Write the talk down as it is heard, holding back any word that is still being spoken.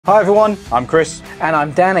Hi everyone, I'm Chris. And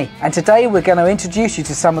I'm Danny, and today we're going to introduce you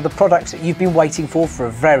to some of the products that you've been waiting for a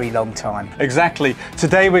very long time. Exactly.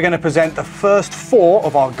 Today we're going to present the first 4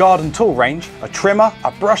 of our garden tool range: a trimmer,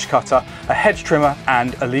 a brush cutter, a hedge trimmer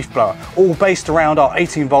and a leaf blower, all based around our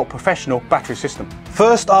 18-volt professional battery system.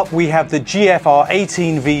 First up we have the GFR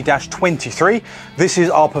 18V-23. This is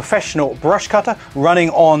our professional brush cutter running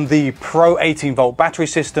on the Pro 18-volt battery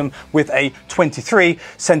system with a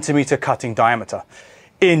 23cm cutting diameter.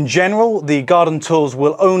 In general, the garden tools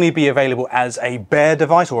will only be available as a bare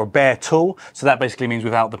device or a bare tool, so that basically means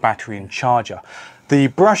without the battery and charger. The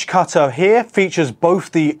brush cutter here features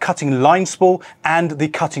both the cutting line spool and the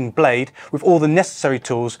cutting blade with all the necessary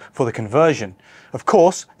tools for the conversion. Of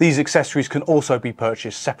course, these accessories can also be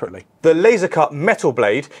purchased separately. The laser cut metal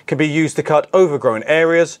blade can be used to cut overgrown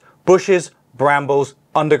areas, bushes, brambles,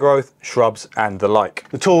 undergrowth, shrubs and the like.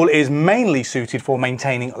 The tool is mainly suited for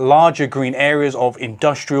maintaining larger green areas of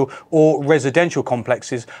industrial or residential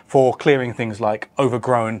complexes for clearing things like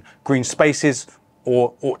overgrown green spaces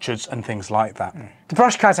or orchards and things like that. The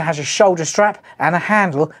brush cutter has a shoulder strap and a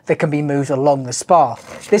handle that can be moved along the spar.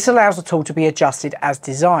 This allows the tool to be adjusted as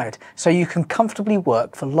desired, so you can comfortably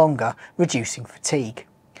work for longer, reducing fatigue.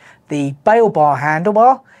 The bail bar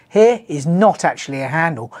handlebar here is not actually a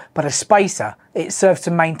handle, but a spacer. It serves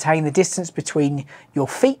to maintain the distance between your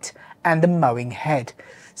feet and the mowing head,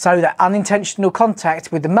 so that unintentional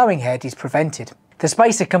contact with the mowing head is prevented. The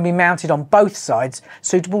spacer can be mounted on both sides,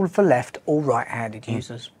 suitable for left or right-handed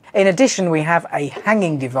users. In addition, we have a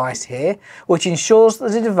hanging device here, which ensures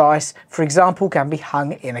that the device, for example, can be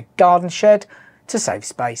hung in a garden shed to save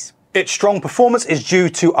space. Its strong performance is due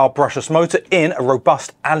to our brushless motor in a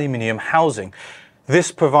robust aluminium housing.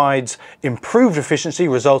 This provides improved efficiency,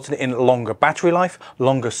 resulting in longer battery life,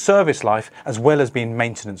 longer service life, as well as being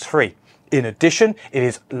maintenance free. In addition, it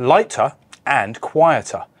is lighter and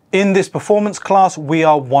quieter. In this performance class, we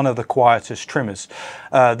are one of the quietest trimmers.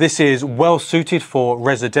 This is well suited for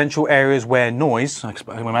residential areas where noise, I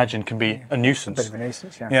imagine, can be a nuisance. A bit of a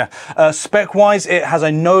nuisance, yeah. Spec-wise, it has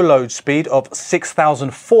a no-load speed of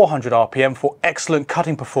 6,400 RPM for excellent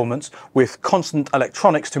cutting performance with constant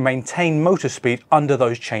electronics to maintain motor speed under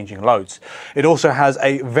those changing loads. It also has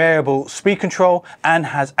a variable speed control and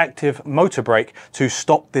has active motor brake to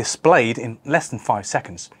stop this blade in less than 5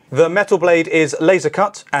 seconds. The metal blade is laser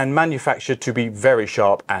cut and manufactured to be very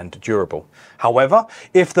sharp and durable. However,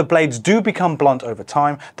 if the blades do become blunt over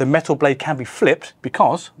time, the metal blade can be flipped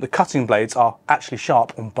because the cutting blades are actually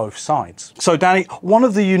sharp on both sides. So Danny, one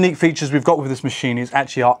of the unique features we've got with this machine is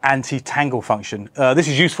actually our anti-tangle function. This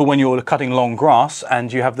is useful when you're cutting long grass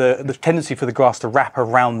and you have the tendency for the grass to wrap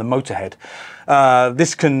around the motor head.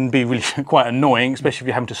 This can be really quite annoying, especially if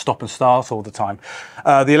you're having to stop and start all the time.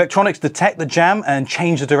 The electronics detect the jam and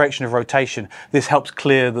change the direction of rotation. This helps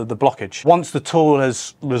clear the blockage. Once the tool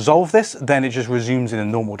has resolved this, then it just resumes in a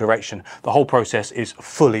normal direction. The whole process is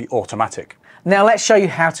fully automatic. Now let's show you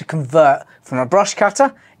how to convert from a brush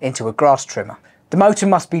cutter into a grass trimmer. The motor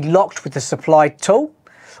must be locked with the supplied tool.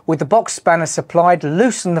 With the box spanner supplied,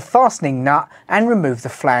 loosen the fastening nut and remove the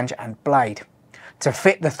flange and blade. To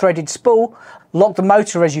fit the threaded spool, lock the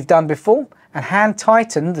motor as you've done before and hand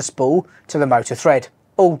tighten the spool to the motor thread.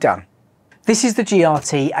 All done. This is the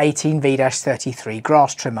GRT 18V-33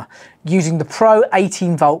 grass trimmer, using the Pro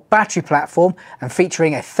 18-volt battery platform and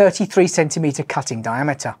featuring a 33cm cutting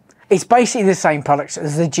diameter. It's basically the same product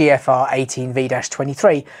as the GFR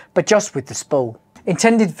 18V-23, but just with the spool.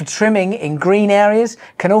 Intended for trimming in green areas,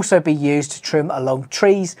 can also be used to trim along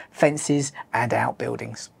trees, fences and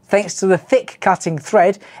outbuildings. Thanks to the thick cutting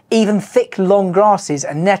thread, even thick long grasses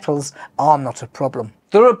and nettles are not a problem.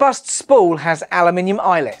 The robust spool has aluminium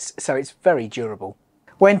eyelets, so it's very durable.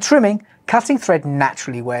 When trimming, cutting thread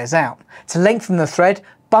naturally wears out. To lengthen the thread,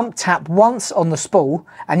 bump tap once on the spool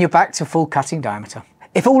and you're back to full cutting diameter.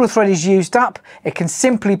 If all the thread is used up, it can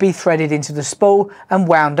simply be threaded into the spool and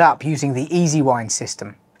wound up using the easy wind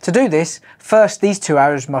system. To do this, first these 2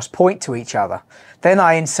 arrows must point to each other. Then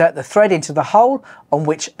I insert the thread into the hole on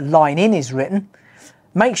which line in is written.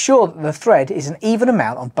 Make sure that the thread is an even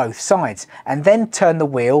amount on both sides and then turn the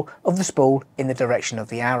wheel of the spool in the direction of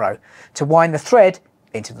the arrow to wind the thread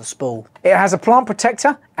into the spool. It has a plant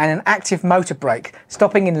protector and an active motor brake,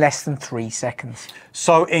 stopping in less than 3 seconds.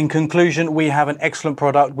 So in conclusion, we have an excellent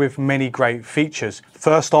product with many great features.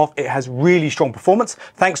 First off, it has really strong performance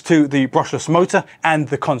thanks to the brushless motor and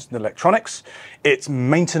the constant electronics. It's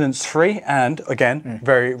maintenance free and again,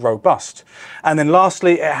 very robust. And then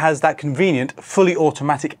lastly, it has that convenient, fully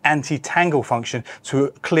automatic anti-tangle function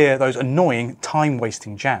to clear those annoying time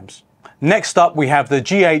wasting jams. Next up, we have the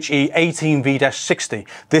GHE 18V-60.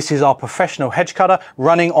 This is our professional hedge cutter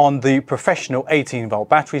running on the professional 18-volt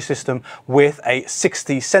battery system with a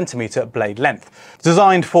 60cm blade length.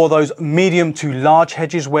 Designed for those medium to large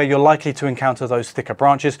hedges where you're likely to encounter those thicker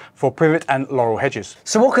branches for privet and laurel hedges.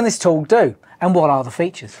 So what can this tool do, and what are the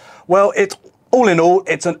features? Well, all in all,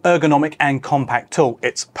 it's an ergonomic and compact tool.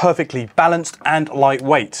 It's perfectly balanced and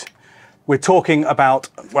lightweight. We're talking about,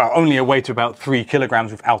 well, only a weight of about 3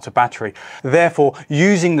 kilograms without a battery. Therefore,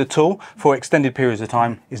 using the tool for extended periods of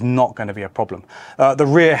time is not going to be a problem. The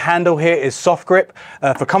rear handle here is soft grip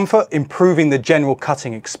for comfort, improving the general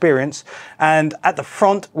cutting experience. And at the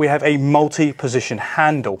front, we have a multi-position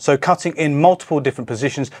handle. So cutting in multiple different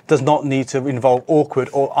positions does not need to involve awkward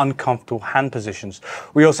or uncomfortable hand positions.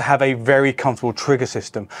 We also have a very comfortable trigger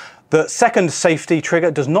system. The second safety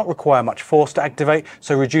trigger does not require much force to activate,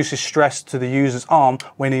 so reduces stress to the user's arm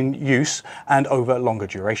when in use and over longer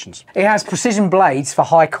durations. It has precision blades for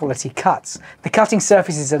high quality cuts. The cutting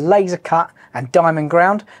surface is a laser cut and diamond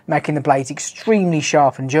ground, making the blades extremely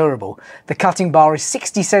sharp and durable. The cutting bar is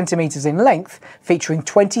 60 centimeters in length, featuring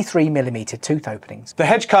 23mm tooth openings. The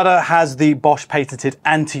hedge cutter has the Bosch patented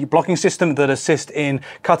anti-blocking system that assists in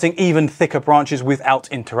cutting even thicker branches without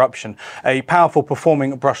interruption. A powerful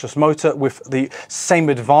performing brushless motor with the same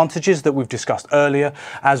advantages that we've discussed earlier,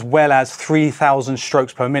 as well as 3,000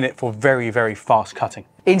 strokes per minute for very, very fast cutting.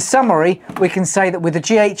 In summary, we can say that with the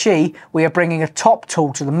GHE, we are bringing a top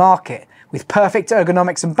tool to the market. With perfect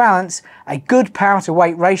ergonomics and balance, a good power to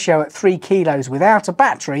weight ratio at 3 kilos without a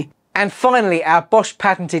battery, and finally our Bosch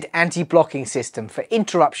patented anti-blocking system for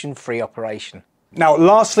interruption-free operation. Now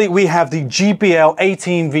lastly, we have the GBL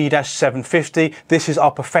 18V-750. This is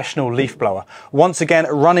our professional leaf blower. Once again,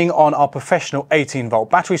 running on our professional 18-volt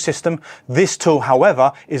battery system. This tool,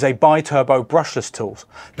 however, is a BITURBO brushless tool.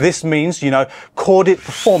 This means, corded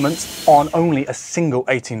performance on only a single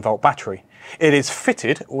 18-volt battery. It is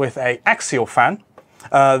fitted with an axial fan.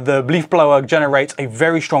 The leaf blower generates a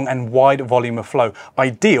very strong and wide volume of flow,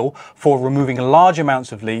 ideal for removing large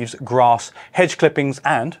amounts of leaves, grass, hedge clippings,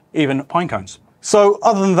 and even pine cones. So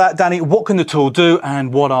other than that, Danny, what can the tool do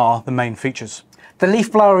and what are the main features? The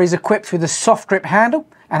leaf blower is equipped with a soft grip handle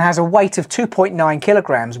and has a weight of 2.9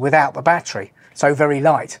 kilograms without the battery, so very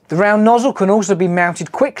light. The round nozzle can also be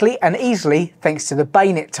mounted quickly and easily thanks to the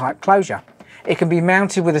bayonet type closure. It can be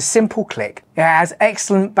mounted with a simple click. It has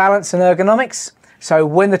excellent balance and ergonomics, so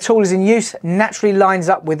when the tool is in use, naturally lines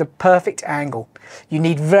up with a perfect angle. You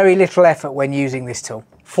need very little effort when using this tool.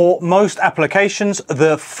 For most applications,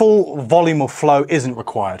 the full volume of flow isn't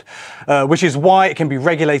required, which is why it can be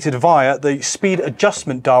regulated via the speed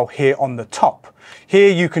adjustment dial here on the top. Here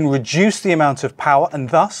you can reduce the amount of power and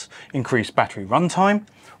thus increase battery runtime,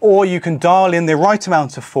 or you can dial in the right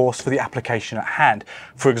amount of force for the application at hand.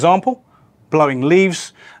 For example, blowing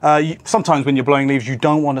leaves. Sometimes when you're blowing leaves, you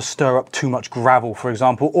don't want to stir up too much gravel, for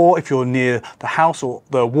example, or if you're near the house or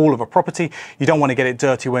the wall of a property, you don't want to get it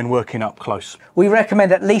dirty when working up close. We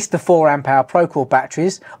recommend at least the 4 amp-hour Procore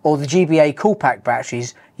batteries or the GBA Cool Pack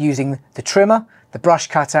batteries using the trimmer, the brush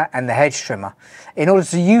cutter and the hedge trimmer. In order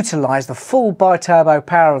to utilise the full BITURBO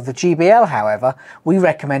power of the GBL, however, we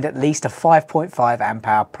recommend at least a 5.5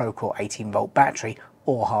 amp-hour Procore 18-volt battery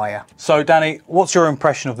or higher. So Danny, what's your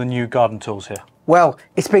impression of the new garden tools here? Well,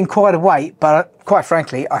 it's been quite a wait, but quite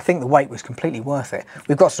frankly, I think the wait was completely worth it.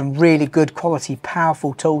 We've got some really good quality,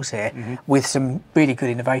 powerful tools here with some really good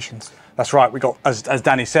innovations. That's right, we've got, as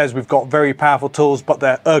Danny says, we've got very powerful tools, but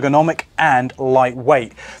they're ergonomic and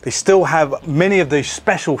lightweight. They still have many of the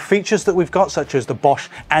special features that we've got, such as the Bosch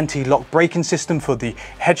anti-lock braking system for the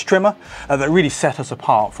hedge trimmer, that really set us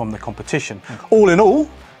apart from the competition. All in all,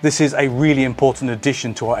 this is a really important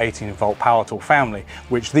addition to our 18-volt power tool family,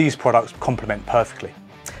 which these products complement perfectly.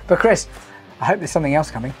 But Chris, I hope there's something else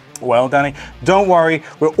coming. Well, Danny, don't worry,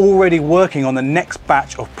 we're already working on the next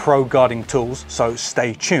batch of pro gardening tools, so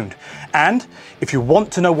stay tuned. And if you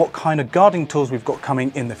want to know what kind of gardening tools we've got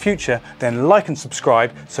coming in the future, then like and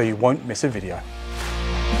subscribe so you won't miss a video.